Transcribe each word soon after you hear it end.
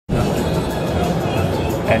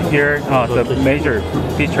And here, the major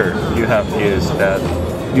feature you have is that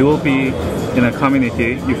you will be in a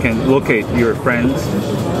community. You can locate your friends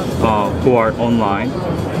who are online.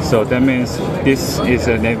 So that means this is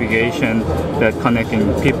a navigation that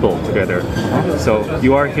connecting people together. So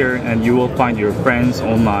you are here and you will find your friends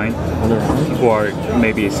online who are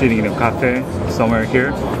maybe sitting in a cafe somewhere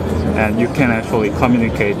here, and you can actually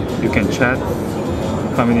communicate. You can chat,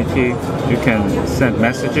 community, you can send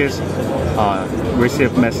messages,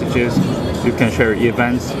 receive messages, you can share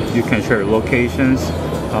events, you can share locations,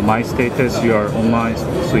 my status, you are online,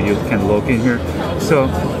 so you can log in here. So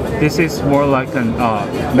this is more like a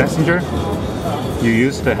messenger you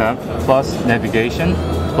used to have, plus navigation,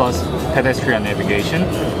 plus pedestrian navigation,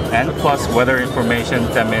 and plus weather information.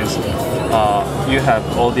 That means you have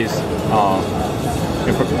all these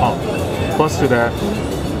plus to that,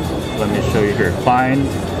 let me show you here. Find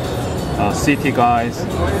city guides,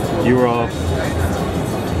 Europe,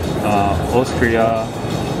 Austria,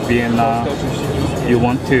 Vienna. You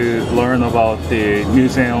want to learn about the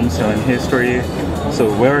museums and history. So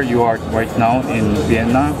where you are right now in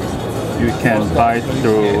Vienna, you can guide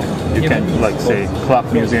through, you can like say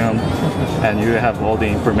clock museum, and you have all the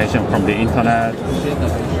information from the internet,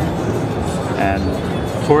 and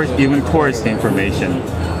even tourist information,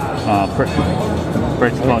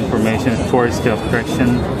 practical information, tourist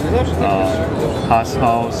attraction, past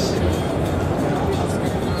house,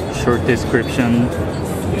 short description.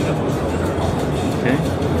 Okay,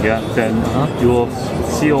 yeah, then you will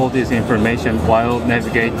see all this information while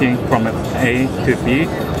navigating from A to B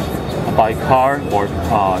by car, or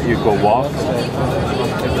you go walk.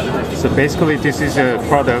 So basically this is a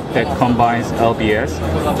product that combines LBS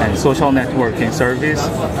and social networking service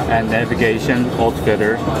and navigation all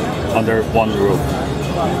together under one roof.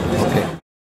 Okay.